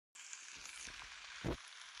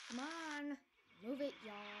Come on. Move it,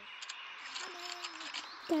 y'all.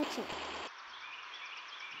 Come in. Gotcha.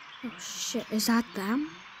 Oh shit, is that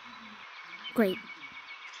them? Great.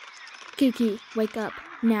 Kiki, wake up.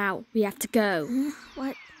 Now, we have to go.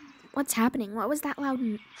 What's happening? What was that loud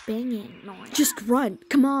banging noise? Just run,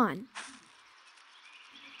 come on.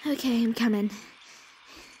 Okay, I'm coming.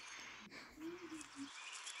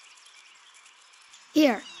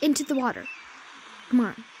 Here, into the water. Come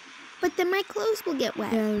on. But then my clothes will get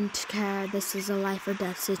wet. Don't care, this is a life or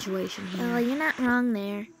death situation here. Oh, you're not wrong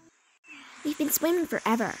there. We've been swimming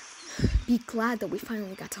forever. Be glad that we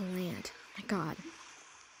finally got to land. My God.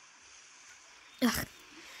 Ugh,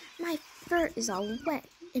 my fur is all wet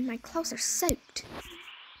and my clothes are soaked.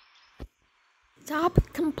 Stop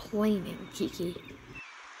complaining, Kiki.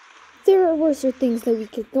 There are worse things that we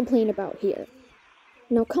could complain about here.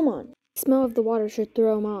 Now come on. The smell of the water should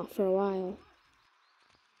throw him off for a while.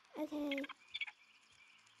 Okay.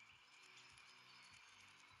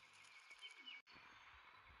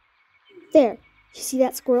 There. You see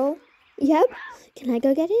that squirrel? Yep. Can I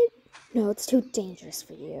go get it? No, it's too dangerous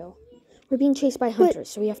for you. We're being chased by hunters,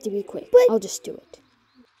 so we have to be quick. I'll just do it.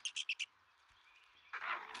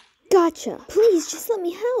 Gotcha. Please, just let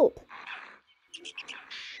me help.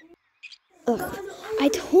 Ugh. I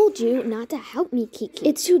told you not to help me, Kiki.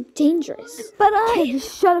 It's too dangerous. But Okay,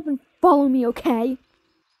 just shut up and follow me, okay?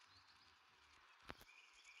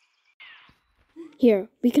 Here,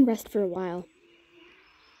 we can rest for a while.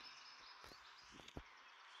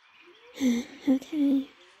 Okay.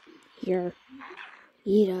 Here.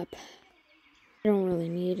 Eat up. I don't really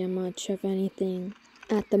need much of anything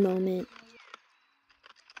at the moment.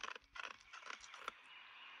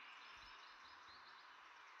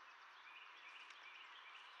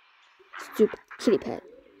 Stupid kitty pet.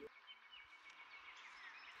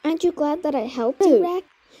 Aren't you glad that I helped you, Rex?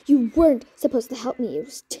 You weren't supposed to help me. It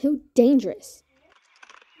was too dangerous.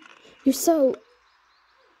 You're so...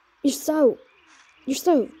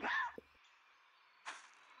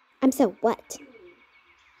 I'm so what?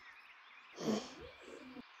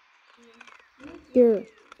 You're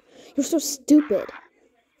so stupid.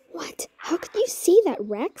 What? How could you see that,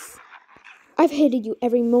 Rex? I've hated you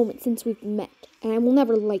every moment since we've met, and I will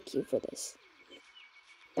never like you for this.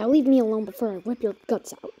 Now leave me alone before I rip your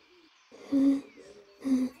guts out.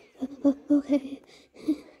 Okay.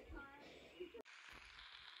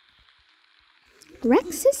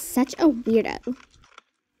 Rex is such a weirdo.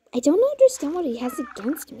 I don't understand what he has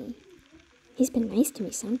against me. He's been nice to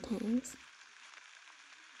me sometimes.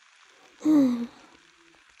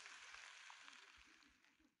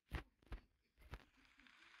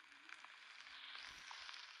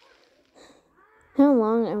 How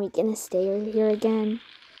long are we gonna stay here again?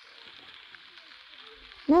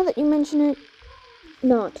 Now that you mention it,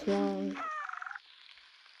 not long.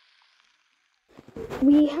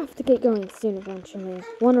 We have to get going soon eventually.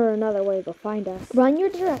 One or another way they'll find us. Run your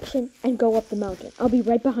direction and go up the mountain. I'll be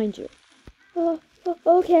right behind you.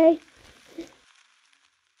 Okay.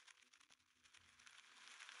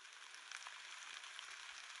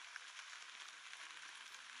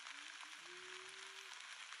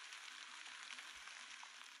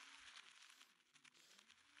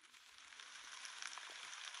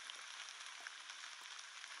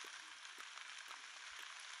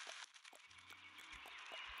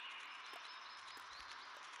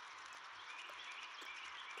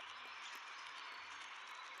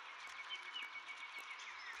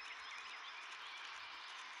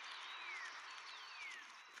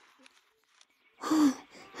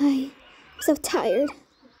 I'm so tired.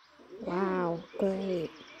 Wow, great.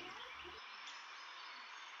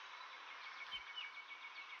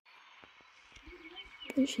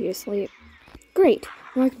 Is she asleep? Great.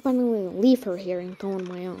 Now I can finally leave her here and go on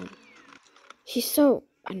my own. She's so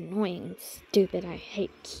annoying and stupid. I hate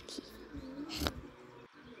Kiki.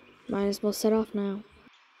 Might as well set off now.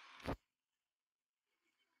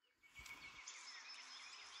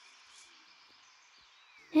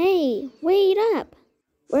 Hey, wait up!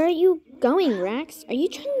 Where are you going, Rex? Are you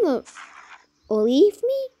trying to leave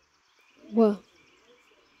me? What?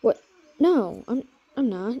 No, I'm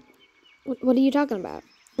not. What are you talking about?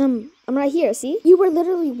 I'm right here, see? You were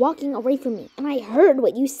literally walking away from me, and I heard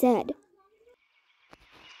what you said.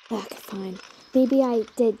 Ugh, fine. Maybe I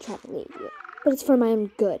did try to leave you, but it's for my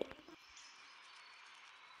own good.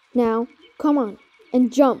 Now, come on,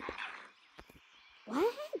 and jump.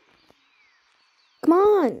 What? Come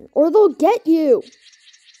on, or they'll get you.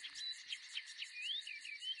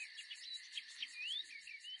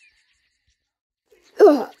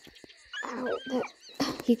 Ugh. Ow,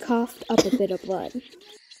 he coughed up a bit of blood.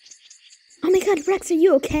 Oh my God, Rex, are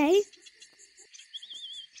you okay?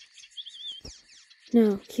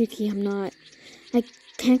 No, Kiki, I'm not. I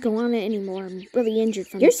can't go on it anymore. I'm really injured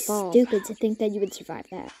from this fall. You're stupid to think that you would survive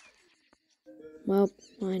that. Well,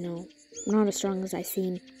 I know. I'm not as strong as I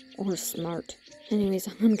seem, or smart. Anyways,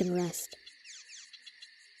 I'm gonna rest.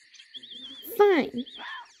 Fine.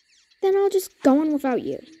 Then I'll just go on without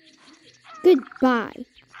you. Goodbye.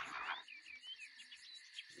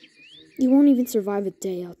 You won't even survive a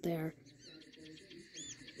day out there.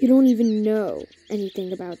 You don't even know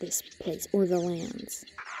anything about this place or the lands.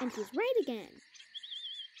 And he's right again.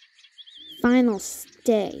 Fine, I'll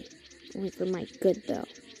stay. Only for my good, though.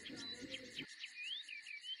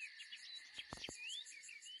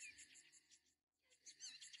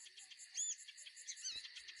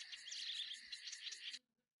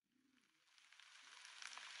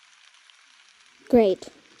 Great.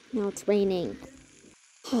 Now it's raining.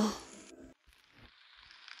 Ugh,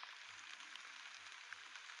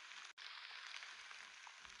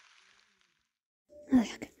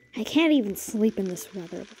 I can't even sleep in this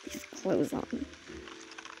weather with these clothes on.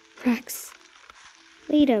 Rex,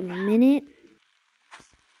 wait a minute.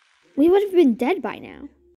 We would have been dead by now.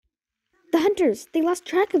 The hunters, they lost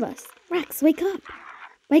track of us. Rex, wake up.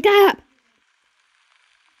 Wake up!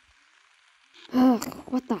 Ugh,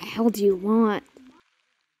 what the hell do you want?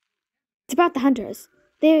 It's about the hunters.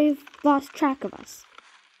 They've lost track of us.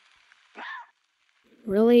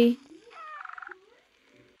 Really?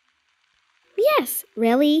 Yes,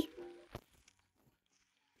 really?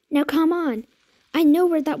 Now come on. I know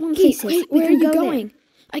where that one place is. Wait, Where are you going? There.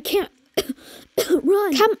 I can't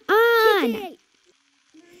run. Come on! Kiki.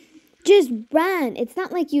 Just run. It's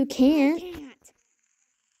not like you can't.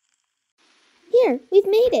 Here, we've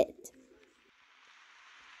made it.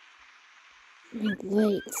 My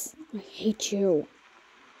legs. I hate you.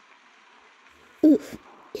 Oof.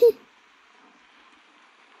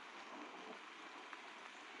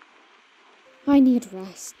 I need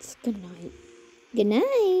rest. Good night. Good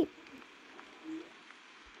night.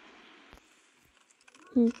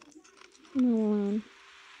 I'm all alone.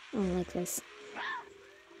 I don't like this.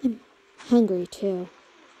 I'm hungry too.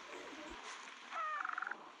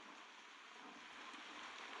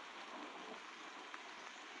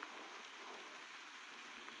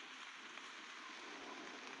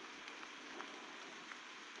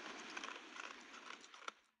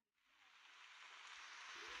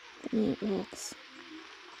 Good night, Rex.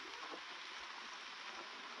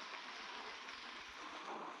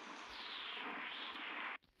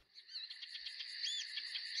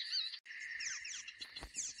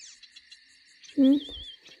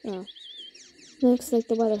 Oh. Looks like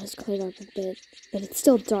the weather has cleared up a bit, but it's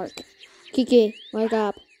still dark. Kiki, wake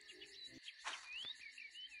up.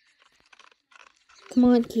 Come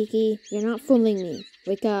on, Kiki. You're not fooling me.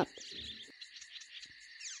 Wake up.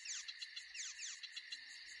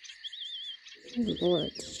 Oh,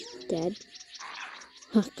 Lord. She's dead.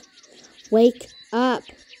 Huck. Wake up.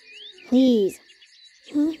 Please.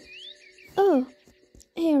 Huh? Oh.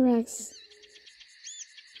 Hey, Rex.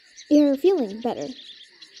 You're feeling better.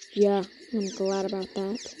 Yeah, I'm glad about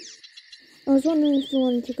that. I was wondering if you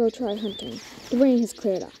wanted to go try hunting. The rain has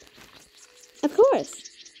cleared up. Of course.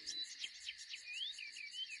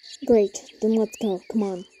 Great, then let's go. Come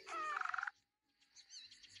on.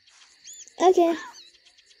 Okay.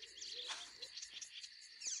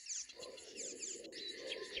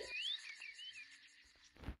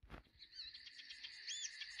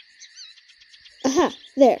 Aha!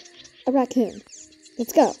 There. A raccoon.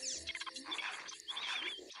 Let's go.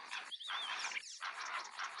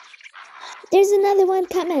 There's another one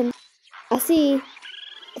coming. I see.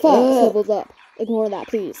 The fog leveled up. Ignore that,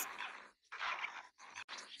 please.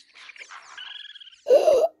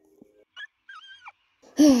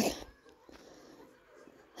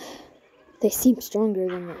 They seem stronger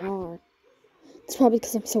than they are. It's probably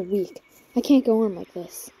because I'm so weak. I can't go on like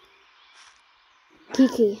this.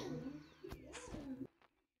 Kiki.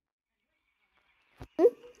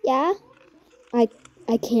 Yeah?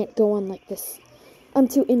 I can't go on like this. I'm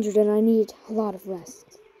too injured and I need a lot of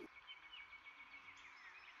rest.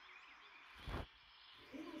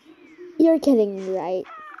 You're kidding me, right?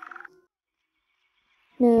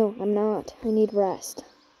 No, I'm not. I need rest.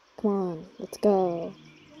 Come on, let's go.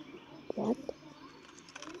 What?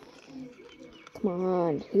 Come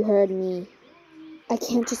on, you heard me. I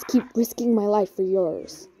can't just keep risking my life for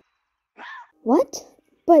yours. What?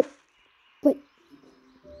 But...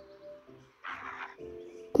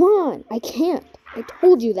 Come on, I can't. I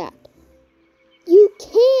told you that. You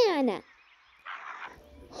can!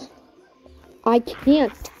 I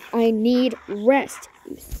can't. I need rest.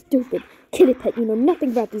 You stupid kitty pet. You know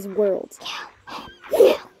nothing about these worlds.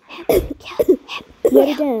 Yet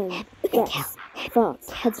again, Rex. Fox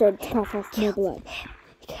had started to cough off more blood.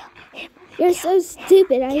 You're so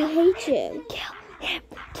stupid, I hate you.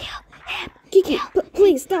 Kiki,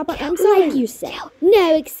 please stop, I'm sorry. Like you said,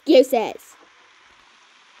 no excuses.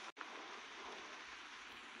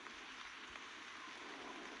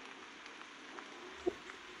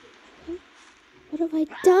 What have I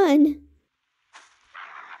done?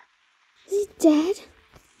 Is he dead?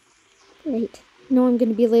 Great. Now I'm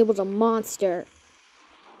gonna be labeled a monster.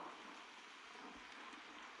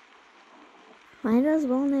 Might as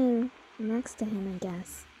well know next to him, I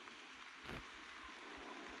guess.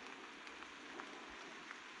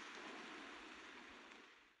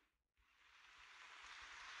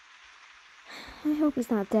 I hope he's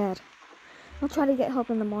not dead. I'll try to get help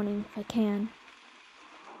in the morning if I can.